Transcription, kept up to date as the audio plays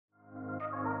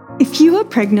If you are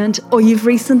pregnant or you've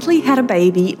recently had a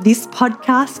baby, this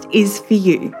podcast is for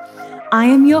you. I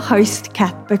am your host,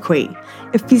 Kath Bequee,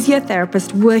 a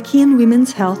physiotherapist working in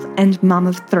women's health and mum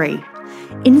of 3.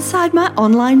 Inside my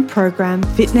online program,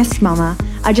 Fitness Mama,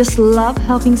 I just love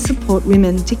helping support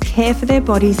women to care for their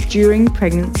bodies during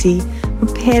pregnancy,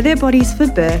 prepare their bodies for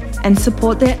birth, and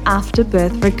support their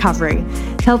after-birth recovery,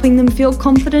 helping them feel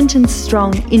confident and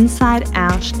strong inside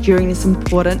out during this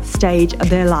important stage of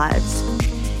their lives.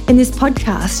 In this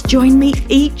podcast, join me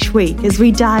each week as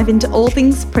we dive into all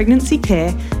things pregnancy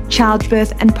care,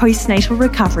 childbirth, and postnatal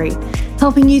recovery,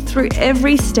 helping you through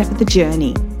every step of the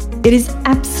journey. It is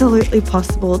absolutely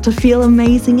possible to feel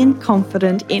amazing and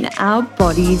confident in our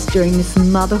bodies during this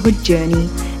motherhood journey,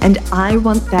 and I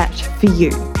want that for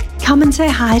you. Come and say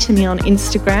hi to me on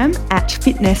Instagram at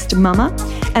FitnessMama,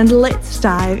 and let's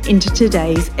dive into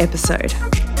today's episode.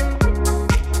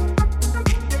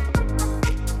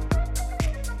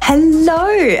 Hello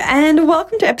and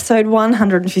welcome to episode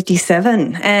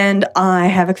 157, and I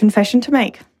have a confession to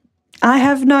make. I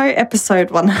have no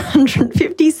episode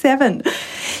 157.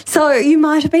 So you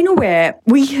might have been aware,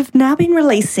 we have now been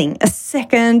releasing a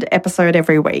second episode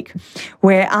every week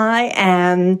where I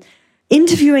am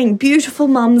interviewing beautiful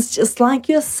mums just like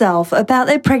yourself about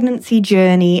their pregnancy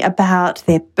journey, about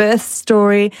their birth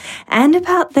story, and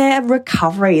about their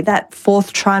recovery, that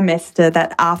 4th trimester,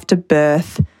 that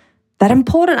afterbirth, that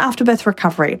important afterbirth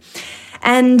recovery.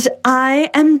 And I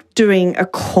am doing a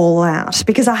call out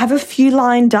because I have a few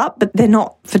lined up, but they're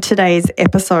not for today's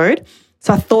episode.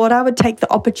 So I thought I would take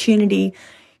the opportunity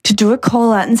to do a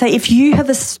call out and say, if you have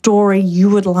a story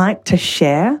you would like to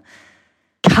share,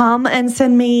 come and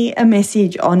send me a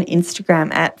message on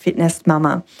Instagram at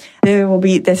FitnessMama.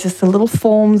 There's just a little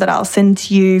form that I'll send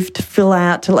to you to fill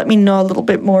out to let me know a little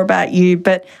bit more about you.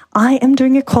 But I am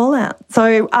doing a call out.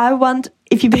 So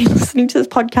if you've been listening to this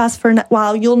podcast for a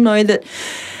while, you'll know that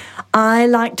I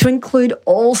like to include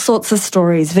all sorts of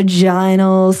stories: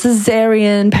 vaginal,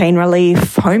 cesarean, pain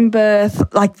relief, home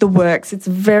birth, like the works. It's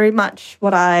very much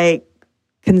what I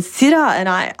consider and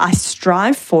I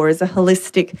strive for as a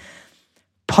holistic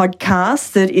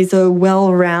podcast that is a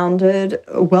well-rounded,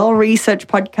 well-researched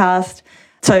podcast.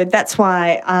 So that's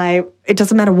why it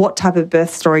doesn't matter what type of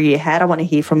birth story you had, I want to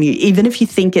hear from you. Even if you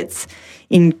think it's,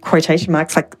 in quotation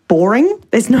marks, like boring,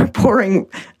 there's no boring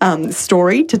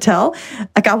story to tell.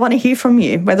 Like, I want to hear from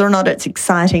you, whether or not it's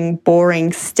exciting,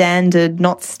 boring, standard,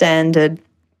 not standard,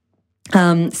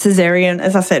 cesarean,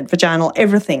 as I said, vaginal,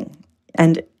 everything.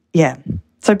 And yeah.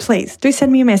 So please do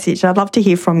send me a message. I'd love to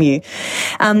hear from you.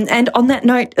 And on that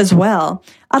note as well,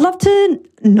 I'd love to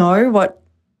know what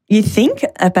you think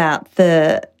about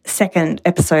the second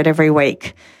episode every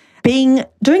week. Doing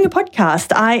a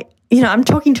podcast, I'm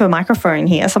talking to a microphone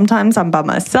here. Sometimes I'm by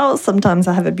myself. Sometimes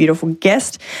I have a beautiful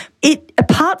guest.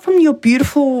 Apart from your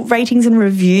beautiful ratings and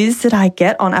reviews that I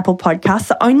get on Apple Podcasts,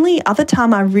 the only other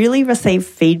time I really receive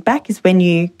feedback is when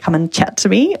you come and chat to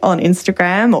me on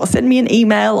Instagram or send me an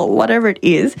email or whatever it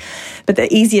is. But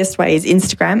the easiest way is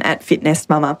Instagram at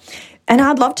FitnessMama. And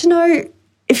I'd love to know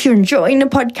if you're enjoying the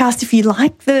podcast, if you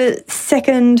like the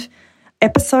second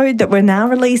episode that we're now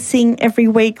releasing every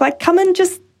week, come and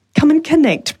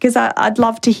connect, because I'd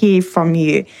love to hear from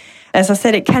you. As I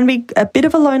said, it can be a bit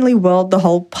of a lonely world, the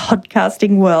whole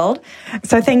podcasting world.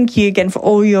 So thank you again for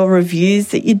all your reviews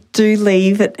that you do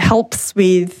leave. It helps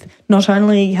with not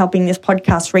only helping this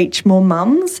podcast reach more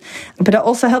mums, but it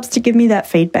also helps to give me that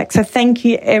feedback. So thank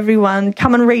you, everyone.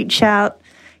 Come and reach out.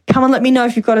 Come and let me know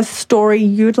if you've got a story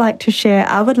you'd like to share.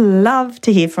 I would love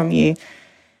to hear from you.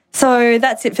 So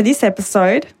that's it for this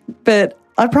episode, but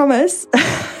I promise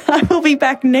I will be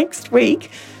back next week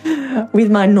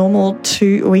with my normal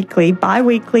bi-weekly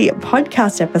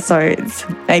podcast episodes.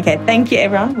 Okay, thank you,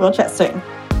 everyone. We'll chat soon.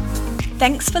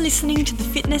 Thanks for listening to the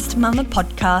Fitness Mama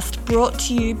podcast, brought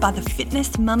to you by the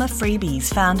Fitness Mama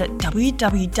freebies found at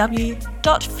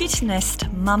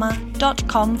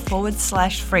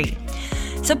www.fitnessmama.com/free.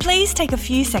 So please take a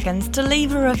few seconds to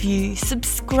leave a review,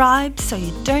 subscribe so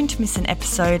you don't miss an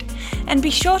episode, and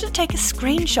be sure to take a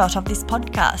screenshot of this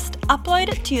podcast, upload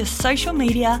it to your social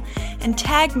media, and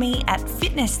tag me at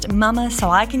FitnessMama so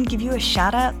I can give you a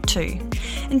shout out too.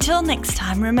 Until next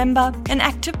time, remember, an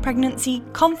active pregnancy,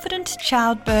 confident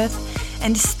childbirth,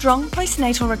 and strong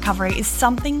postnatal recovery is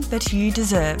something that you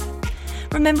deserve.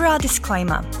 Remember our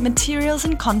disclaimer: materials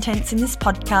and contents in this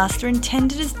podcast are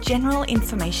intended as general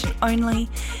information only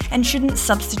and shouldn't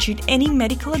substitute any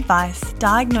medical advice,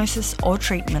 diagnosis, or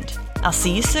treatment. I'll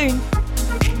see you soon.